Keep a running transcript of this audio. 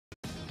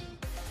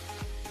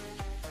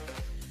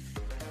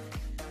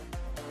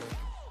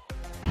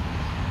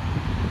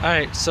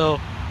Alright, so,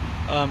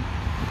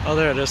 oh,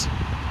 there it is.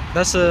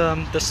 That's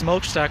the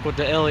smokestack with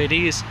the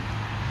LEDs.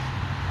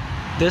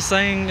 This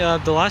thing,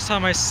 the last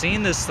time I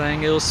seen this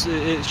thing, it was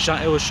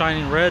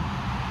shining red.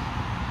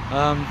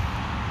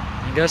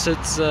 I guess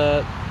it's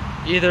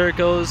either it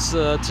goes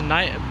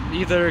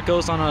either it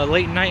goes on a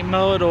late night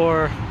mode,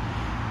 or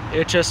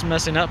it's just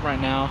messing up right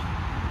now.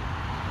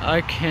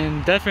 I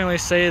can definitely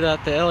say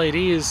that the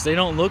LEDs, they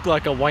don't look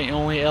like a white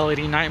only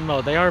LED night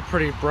mode. They are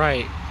pretty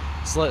bright.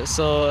 So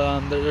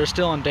they're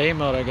still on day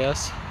mode, I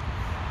guess.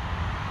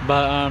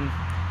 But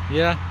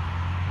yeah,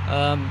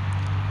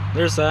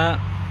 there's that.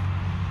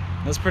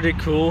 That's pretty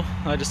cool.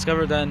 I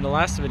discovered that in the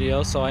last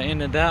video, so I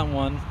ended that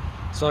one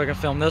so I can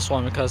film this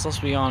one, because let's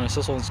be honest,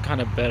 this one's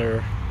kind of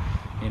better,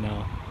 you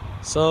know.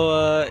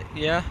 So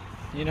yeah,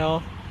 you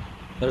know,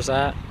 there's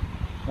that.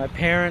 My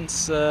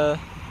parents,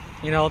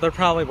 you know, they're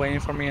probably waiting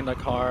for me in the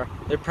car.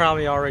 They're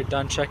probably already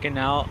done checking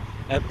out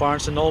at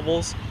Barnes &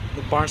 Noble's,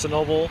 the Barnes &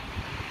 Noble.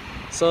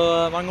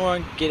 So I'm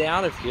going to get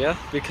out of here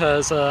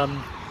because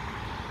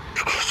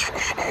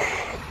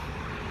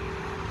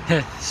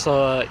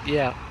so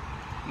yeah,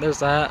 there's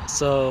that.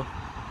 So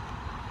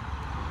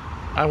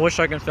I wish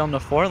I could film the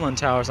Portland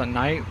Towers at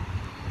night,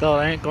 though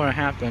it ain't going to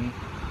happen,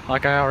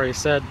 like I already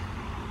said.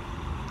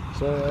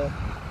 So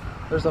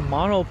there's a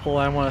monopole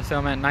I want to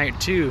film at night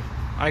too.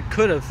 I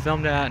could have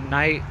filmed it at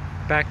night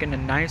back in the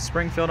 9th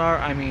Springfield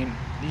Art. I mean,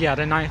 yeah,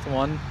 the 9th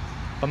one,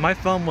 but my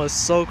phone was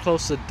so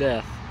close to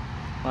death,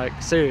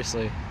 like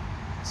seriously.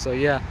 So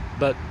yeah,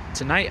 but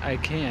tonight I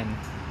can.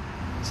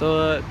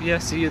 So yeah,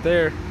 see you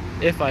there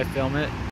if I film it.